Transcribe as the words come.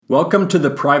Welcome to the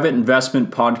Private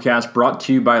Investment Podcast brought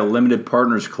to you by Limited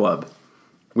Partners Club.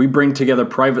 We bring together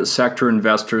private sector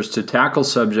investors to tackle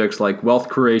subjects like wealth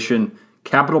creation,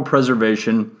 capital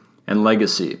preservation, and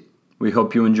legacy. We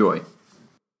hope you enjoy.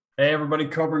 Hey everybody,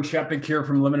 Coburn Shepik here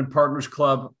from Limited Partners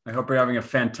Club. I hope you're having a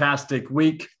fantastic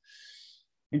week.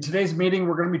 In today's meeting,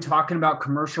 we're going to be talking about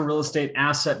commercial real estate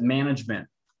asset management.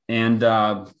 And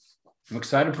I'm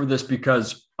excited for this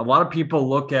because a lot of people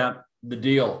look at the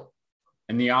deal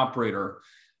and the operator,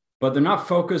 but they're not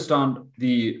focused on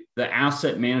the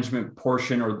asset management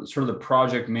portion or sort of the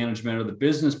project management or the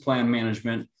business plan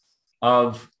management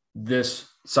of this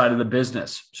side of the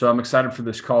business. So I'm excited for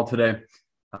this call today.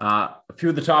 A few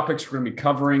of the topics we're going to be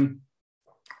covering: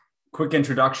 quick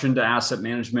introduction to asset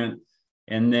management,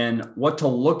 and then what to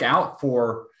look out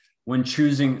for when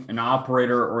choosing an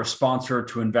operator or a sponsor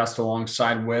to invest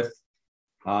alongside with.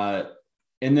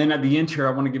 And then at the end here,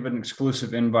 I want to give an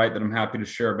exclusive invite that I'm happy to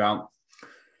share about.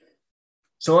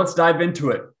 So let's dive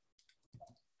into it.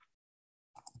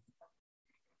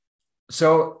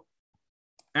 So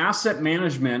asset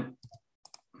management,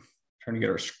 trying to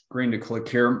get our screen to click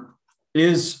here,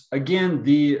 is again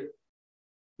the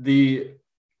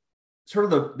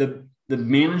sort of the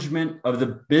management of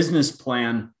the business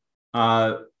plan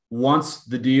once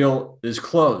the deal is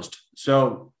closed.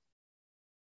 So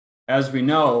as we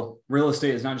know, real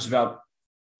estate is not just about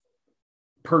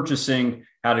purchasing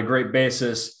at a great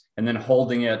basis and then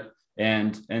holding it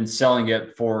and selling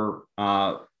it for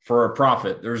a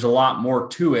profit. There's a lot more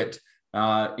to it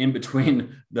in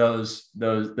between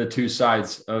the two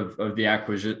sides of the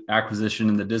acquisition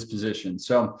and the disposition.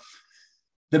 So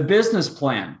the business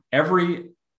plan,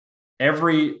 every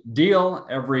deal,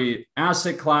 every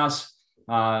asset class,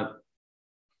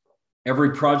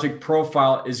 every project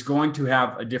profile is going to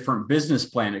have a different business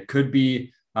plan. It could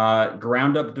be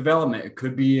ground up development. It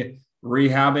could be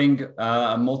rehabbing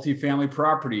a multifamily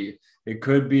property. It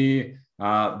could be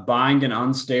buying an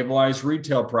unstabilized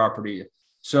retail property.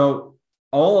 So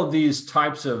all of these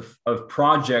types of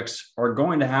projects are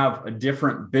going to have a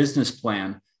different business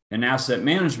plan. And asset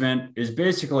management is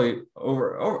basically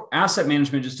asset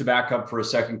management, just to back up for a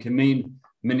second, can mean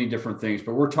many different things,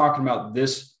 but we're talking about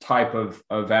this type of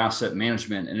asset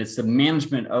management, and it's the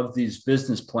management of these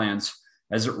business plans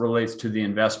as it relates to the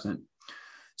investment.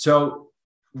 So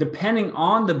depending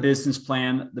on the business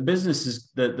plan,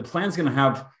 the plan's going to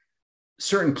have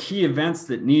certain key events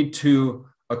that need to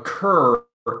occur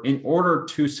in order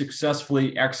to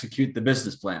successfully execute the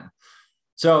business plan.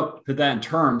 So to put that in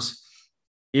terms,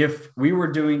 if we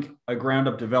were doing a ground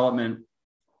up development,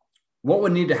 what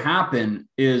would need to happen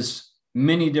is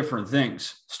many different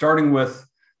things, starting with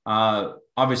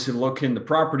obviously locating the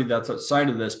property that's outside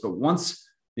of this. But once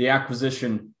the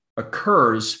acquisition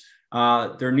occurs,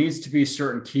 there needs to be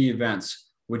certain key events,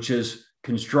 which is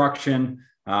construction,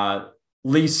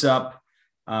 lease up.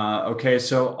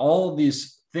 So all of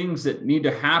these things that need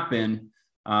to happen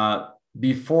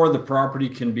before the property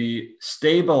can be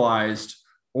stabilized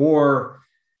or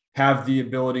have the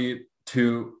ability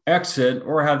to exit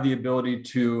or have the ability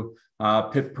to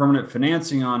put permanent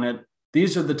financing on it.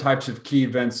 These are the types of key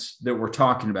events that we're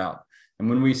talking about. And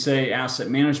when we say asset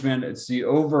management, it's the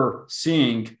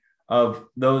overseeing of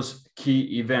those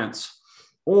key events.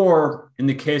 Or in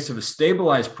the case of a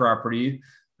stabilized property,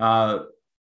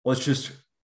 let's just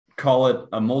call it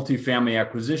a multifamily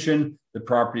acquisition. The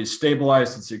property is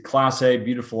stabilized. It's a Class A,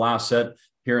 beautiful asset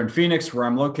here in Phoenix, where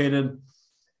I'm located.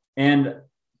 And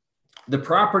the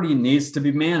property needs to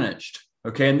be managed.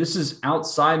 Okay, and this is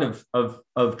outside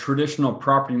of traditional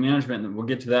property management, and we'll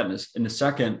get to that in a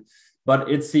second. But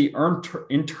it's the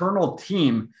internal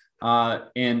team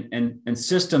and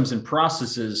systems and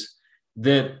processes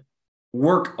that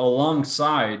work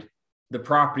alongside the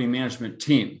property management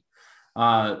team.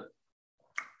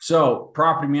 So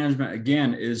property management,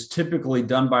 again, is typically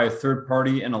done by a third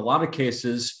party in a lot of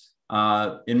cases,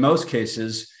 in most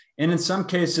cases, and in some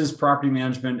cases, property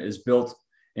management is built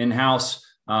in-house.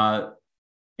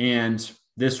 And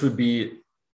this would be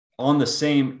in the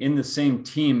same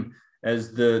team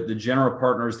as the general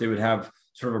partners. They would have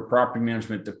sort of a property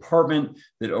management department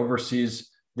that oversees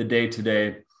the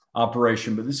day-to-day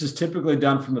operation. But this is typically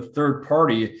done from a third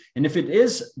party. And if it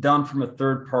is done from a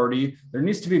third party, there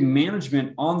needs to be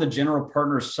management on the general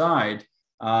partner side.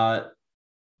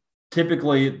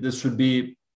 Typically, this would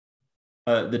be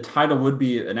the title would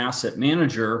be an asset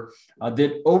manager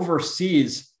that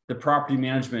oversees the property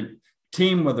management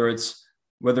team, whether it's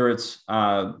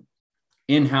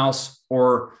in-house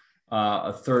or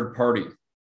a third party.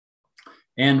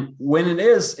 And when it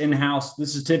is in-house,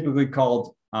 this is typically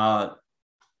called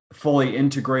fully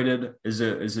integrated is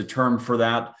a term for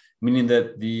that, meaning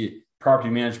that the property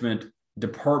management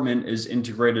department is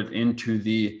integrated into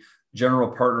the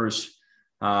general partners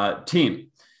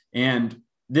team. And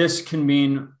this can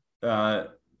mean,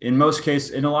 in a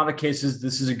lot of cases,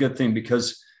 this is a good thing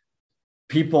because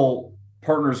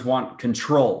partners want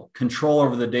control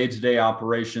over the day-to-day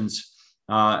operations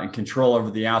and control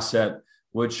over the asset,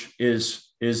 which is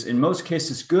in most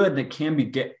cases good, and it can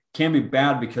be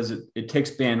bad because it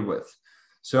takes bandwidth.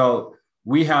 So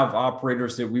we have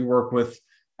operators that we work with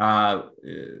at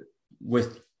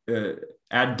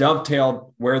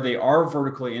Dovetail, where they are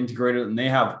vertically integrated and they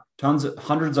have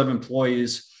hundreds of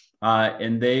employees,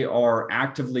 and they are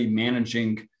actively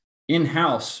managing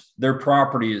in-house their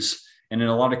properties. And in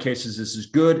a lot of cases, this is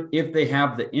good if they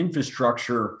have the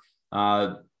infrastructure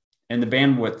and the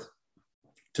bandwidth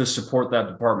to support that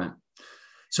department.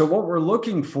 So what we're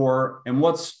looking for, and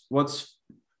what's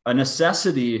a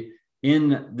necessity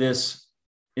in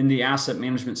the asset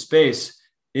management space,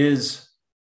 is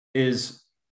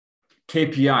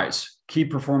KPIs, key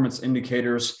performance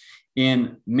indicators,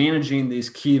 in managing these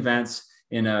key events,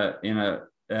 in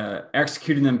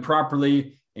executing them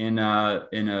properly, in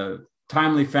a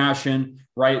timely fashion.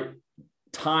 Right?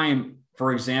 Time,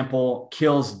 for example,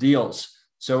 kills deals.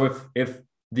 So if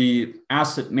the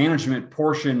asset management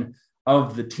portion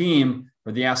of the team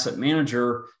or the asset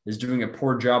manager is doing a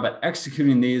poor job at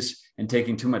executing these and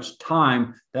taking too much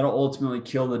time, that'll ultimately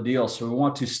kill the deal. So we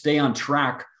want to stay on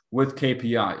track with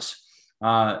KPIs.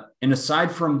 And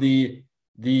aside from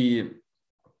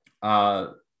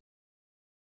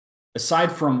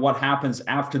what happens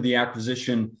after the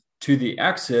acquisition to the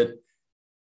exit,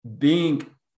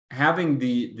 having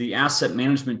the asset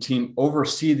management team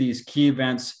oversee these key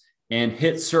events and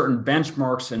hit certain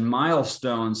benchmarks and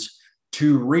milestones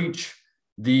to reach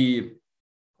the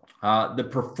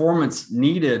performance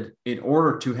needed in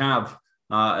order to have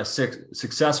a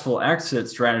successful exit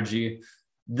strategy.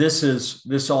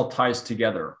 This all ties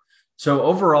together. So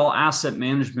overall, asset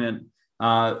management,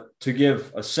 to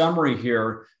give a summary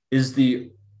here, is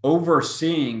the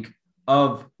overseeing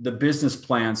of the business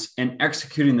plans and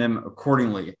executing them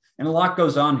accordingly. And a lot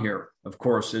goes on here. Of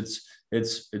course, it's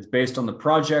based on the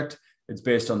project. It's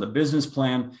based on the business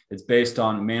plan. It's based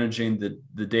on managing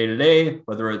the day-to-day,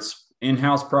 whether it's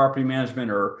in-house property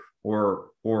management or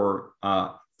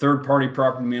third-party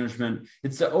property management.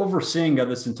 It's the overseeing of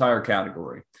this entire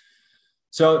category.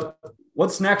 So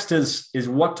what's next is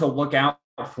what to look out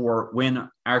for when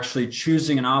actually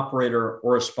choosing an operator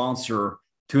or a sponsor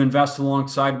to invest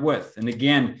alongside with. And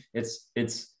again, it's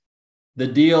the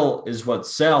deal is what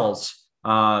sells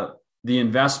the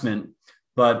investment,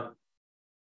 but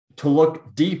to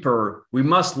look deeper, we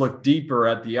must look deeper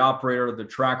at the operator, the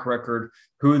track record,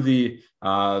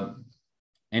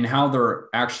 and how they're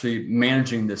actually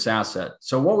managing this asset.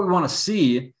 So what we want to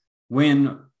see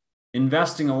when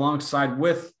investing alongside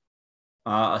with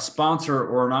a sponsor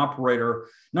or an operator,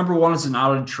 number one is an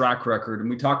audited track record. And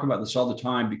we talk about this all the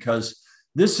time because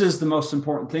this is the most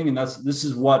important thing. And this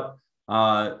is what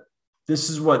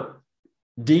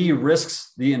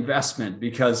de-risks the investment,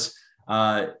 because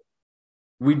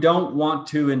we don't want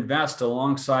to invest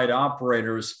alongside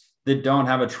operators that don't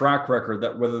have a track record,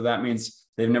 that whether that means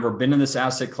they've never been in this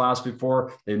asset class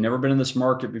before, they've never been in this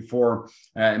market before.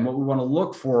 And what we want to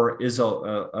look for is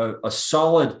a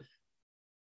solid,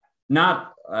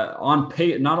 not on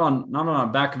the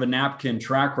back of a napkin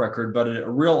track record, but a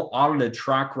real audited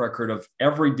track record of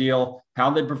every deal,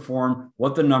 how they perform,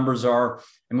 what the numbers are.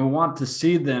 And we want to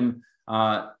see them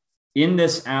in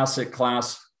this asset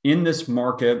class, in this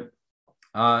market,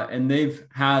 and they've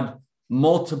had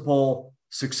multiple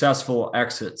successful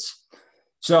exits.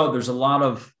 So there's a lot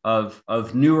of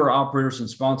newer operators and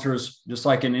sponsors, just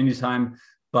like in Anytime,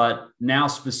 but now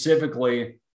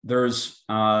specifically there's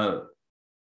a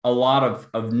lot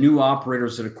of new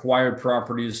operators that acquired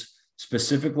properties,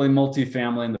 specifically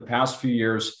multifamily, in the past few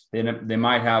years. They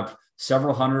might have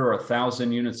several hundred or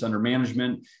 1,000 units under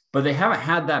management, but they haven't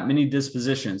had that many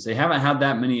dispositions. They haven't had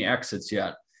that many exits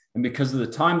yet. And because of the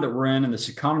time that we're in and this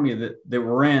economy that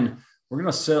we're in, we're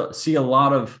going to see a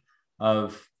lot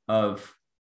of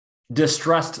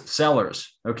distressed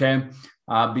sellers, okay?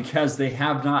 Because they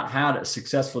have not had a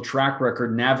successful track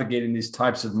record navigating these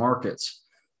types of markets.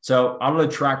 So out of the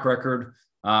track record,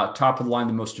 top of the line,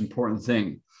 the most important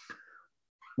thing.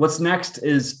 What's next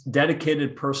is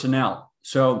dedicated personnel.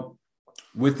 So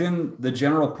within the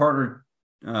general partners,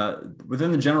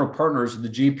 the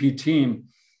GP team,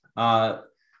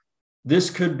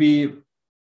 this could be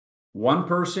one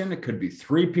person, it could be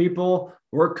 3 people,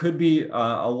 or it could be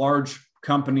a large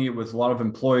company with a lot of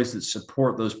employees that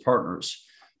support those partners.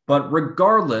 But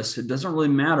regardless, it doesn't really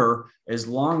matter as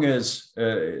long as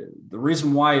the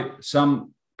reason why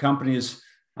some companies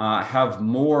have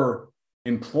more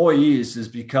employees is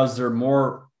because they're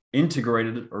more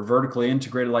integrated or vertically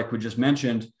integrated, like we just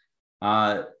mentioned,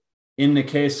 in the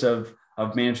case of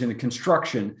managing the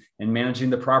construction and managing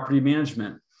the property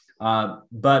management.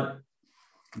 But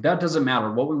that doesn't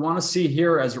matter. What we want to see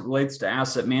here as it relates to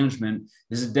asset management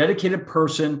is a dedicated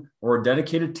person or a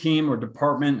dedicated team or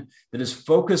department that is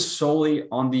focused solely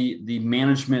on the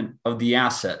management of the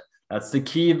asset. That's the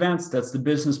key events. That's the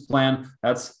business plan.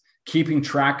 That's keeping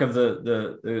track of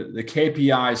the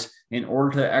KPIs in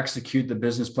order to execute the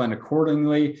business plan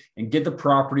accordingly and get the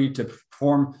property to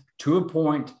perform to a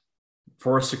point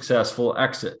for a successful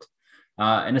exit.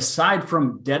 And aside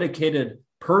from dedicated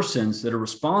persons that are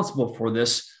responsible for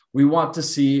this, we want to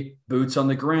see boots on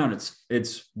the ground.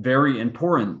 It's very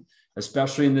important,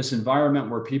 especially in this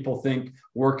environment where people think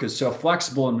work is so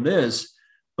flexible, and it is.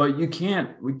 But we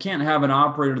can't have an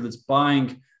operator that's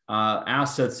buying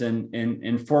assets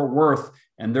in Fort Worth,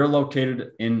 and they're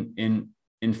located in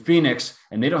Phoenix,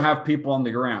 and they don't have people on the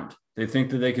ground. They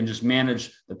think that they can just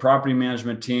manage the property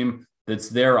management team that's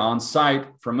there on site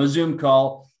from a Zoom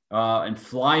call and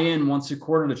fly in once a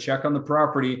quarter to check on the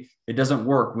property. It doesn't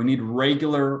work. We need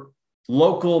regular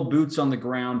local boots on the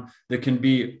ground that can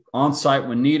be on site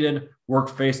when needed, work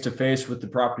face to face with the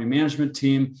property management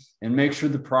team, and make sure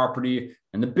the property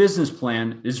and the business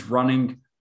plan is running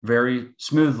very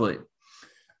smoothly.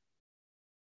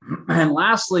 And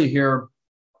lastly, here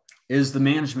is the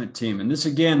management team. And this,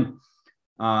 again,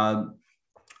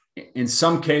 in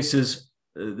some cases,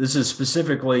 this is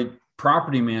specifically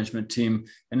property management team.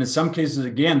 And in some cases,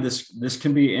 again, this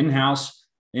can be in-house,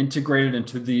 integrated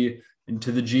into the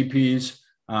GP's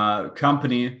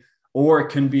company, or it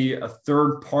can be a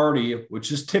third party,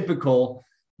 which is typical,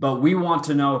 but we want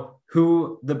to know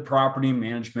who the property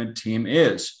management team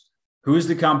is. Who is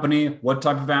the company? What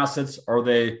type of assets are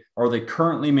they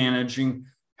currently managing?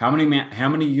 How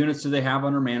many units do they have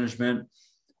under management?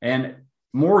 And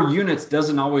more units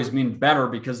doesn't always mean better,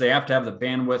 because they have to have the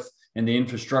bandwidth and the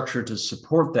infrastructure to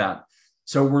support that.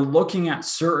 So we're looking at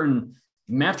certain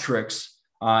metrics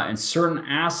and certain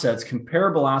assets,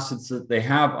 comparable assets that they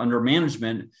have under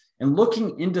management, and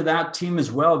looking into that team as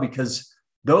well, because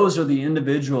those are the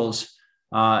individuals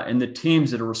and the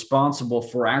teams that are responsible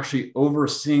for actually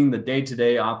overseeing the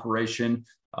day-to-day operation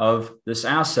of this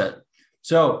asset.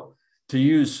 So to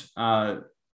use a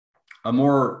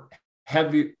more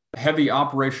heavy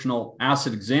operational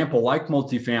asset example like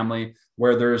multifamily,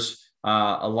 where there's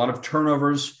a lot of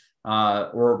turnovers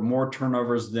or more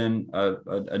turnovers than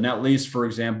a net lease, for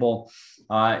example,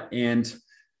 and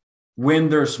when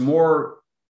there's more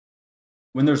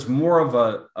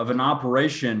of an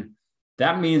operation,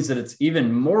 that means that it's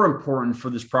even more important for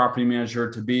this property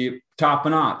manager to be top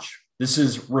notch. This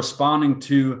is responding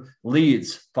to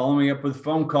leads, following up with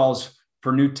phone calls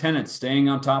for new tenants, staying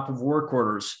on top of work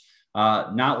orders,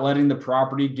 not letting the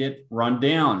property get run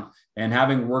down and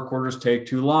having work orders take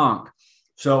too long.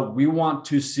 So we want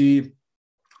to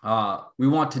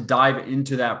dive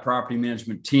into that property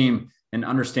management team and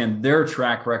understand their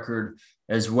track record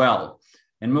as well.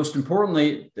 And most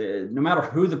importantly, no matter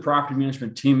who the property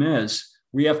management team is,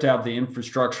 we have to have the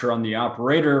infrastructure on the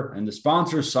operator and the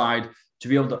sponsor side to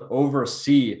be able to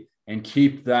oversee and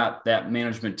keep that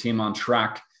management team on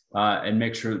track and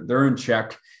make sure they're in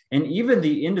check. And even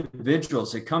the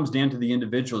individuals, it comes down to the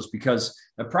individuals, because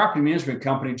a property management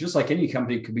company, just like any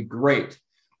company, could be great.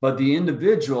 But the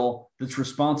individual that's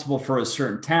responsible for a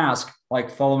certain task, like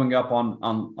following up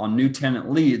on new tenant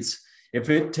leads, if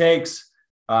it takes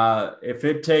a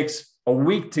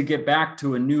week to get back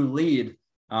to a new lead,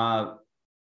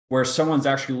 where someone's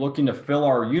actually looking to fill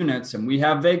our units and we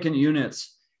have vacant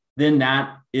units, then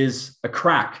that is a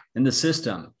crack in the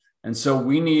system. And so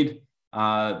we need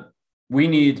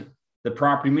the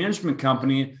property management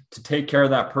company to take care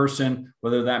of that person,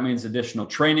 whether that means additional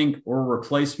training or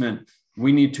replacement.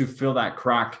 We need to fill that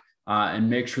crack and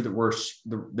make sure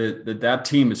that that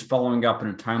team is following up in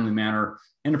a timely manner,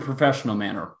 in a professional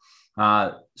manner.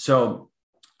 So,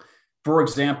 for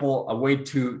example, a way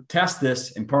to test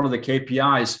this, and part of the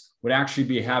KPIs would actually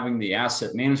be having the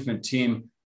asset management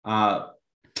team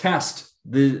test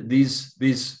these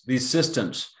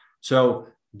systems. So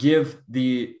give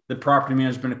the property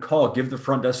management a call, give the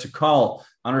front desk a call,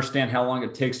 understand how long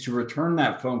it takes to return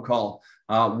that phone call,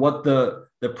 what the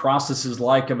process is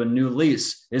like of a new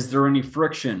lease. Is there any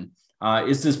friction?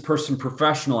 Is this person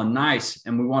professional and nice,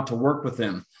 and we want to work with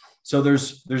them? So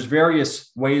there's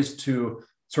various ways to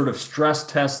sort of stress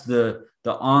test the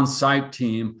on-site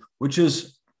team, which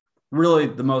is really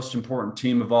the most important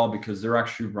team of all because they're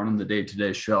actually running the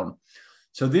day-to-day show.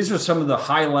 So these are some of the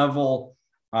high level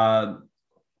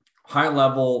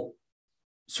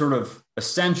sort of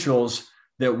essentials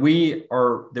that we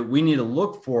need to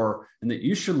look for and that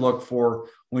you should look for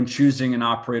when choosing an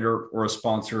operator or a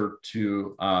sponsor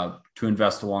to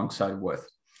invest alongside with.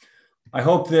 I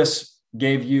hope this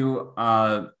gave you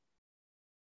a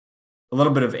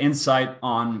little bit of insight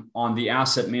on the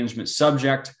asset management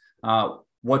subject,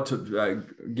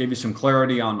 gave you some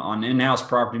clarity on in-house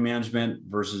property management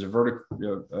versus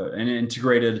an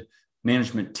integrated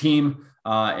management team,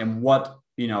 and what,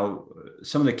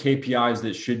 some of the KPIs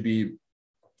that should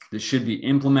be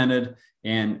implemented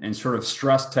and sort of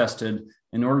stress tested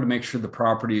in order to make sure the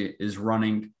property is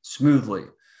running smoothly.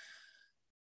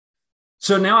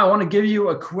 So now I want to give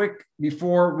you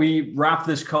before we wrap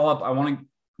this call up, I want to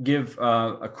give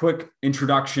a quick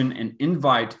introduction and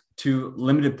invite to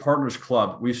Limited Partners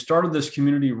Club. We've started this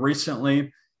community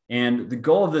recently, and the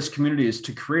goal of this community is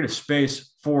to create a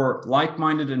space for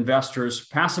like-minded investors,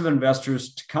 passive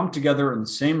investors, to come together in the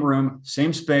same room,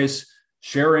 same space,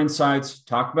 share insights,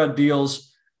 talk about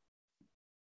deals,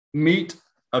 meet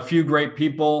a few great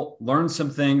people, learn some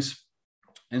things.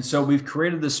 And so we've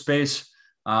created this space.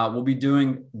 We'll be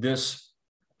doing this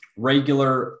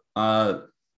regular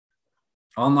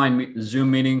online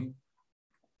Zoom meeting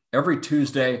every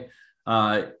Tuesday.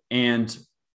 And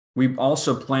we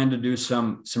also plan to do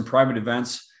some private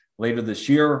events later this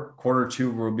year.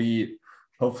 Q2, we'll be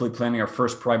hopefully planning our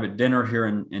first private dinner here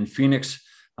in Phoenix.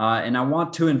 And I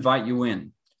want to invite you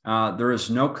in. There is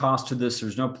no cost to this.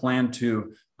 There's no plan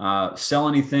to sell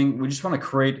anything. We just want to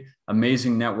create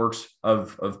amazing networks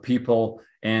of people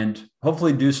and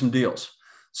hopefully do some deals.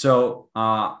 So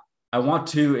I want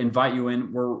to invite you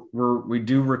in. We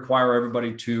do require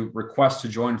everybody to request to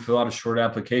join, fill out a short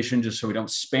application just so we don't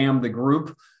spam the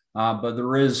group. But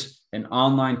there is an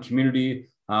online community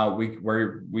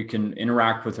where we can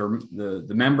interact with the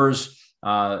members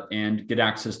and get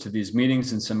access to these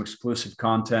meetings and some exclusive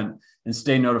content and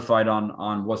stay notified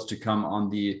on what's to come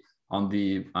on the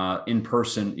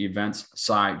in-person events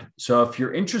side. So if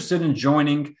you're interested in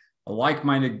joining a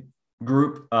like-minded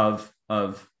group of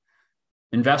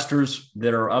investors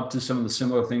that are up to some of the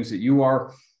similar things that you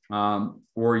are,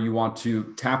 or you want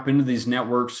to tap into these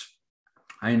networks,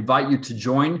 I invite you to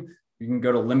join. You can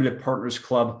go to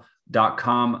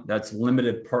limitedpartnersclub.com. That's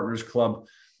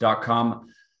limitedpartnersclub.com.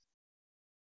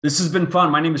 This has been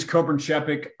fun. My name is Coburn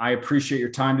Shepik. I appreciate your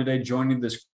time today joining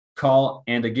this call.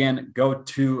 And again, go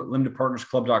to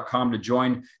limitedpartnersclub.com to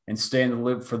join and stay in the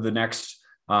loop for the next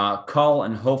call.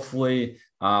 And hopefully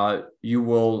you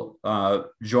will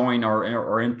join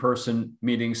our in-person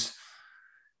meetings,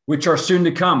 which are soon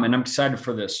to come. And I'm excited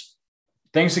for this.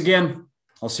 Thanks again.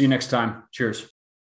 I'll see you next time. Cheers.